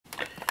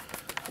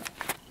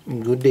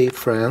Good day,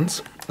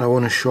 friends. I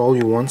want to show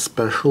you one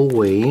special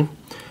way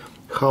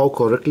how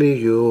correctly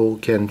you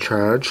can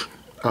charge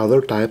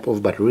other type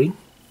of battery.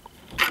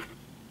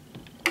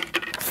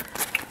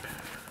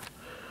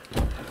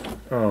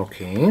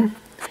 Okay,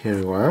 here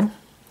you are.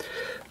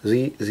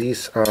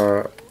 These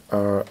are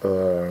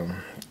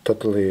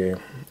totally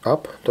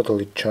up,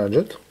 totally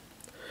charged.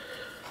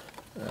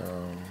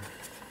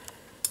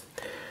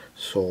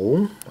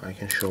 So I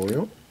can show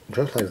you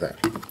just like that.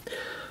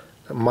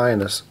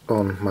 Minus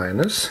on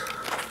minus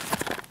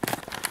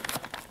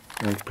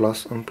and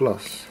plus on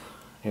plus.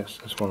 Yes,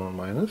 this one on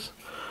minus,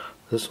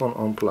 this one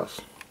on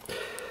plus.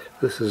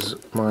 This is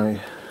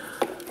my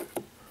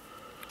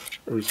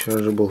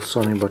rechargeable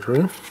Sony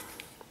battery,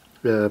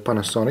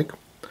 Panasonic,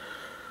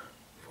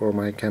 for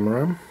my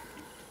camera,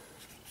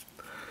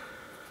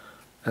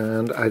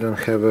 and I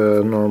don't have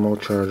a normal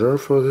charger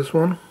for this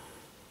one,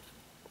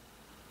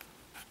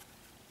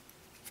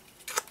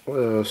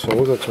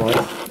 so that's why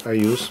I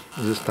use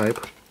this type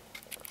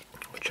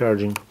of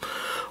charging.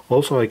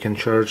 Also, I can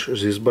charge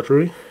this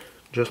battery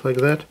just like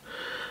that.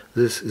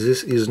 This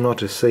is not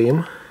the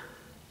same,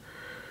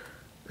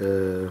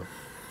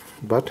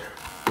 but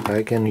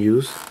I can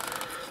use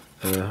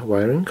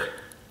wiring,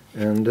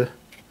 and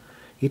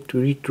it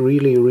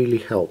really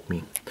helped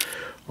me.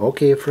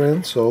 Okay,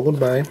 friends, so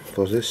goodbye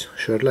for this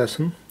short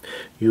lesson.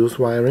 Use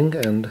wiring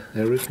and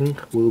everything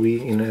will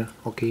be in a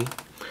okay.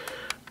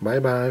 Bye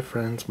bye,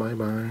 friends, bye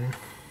bye.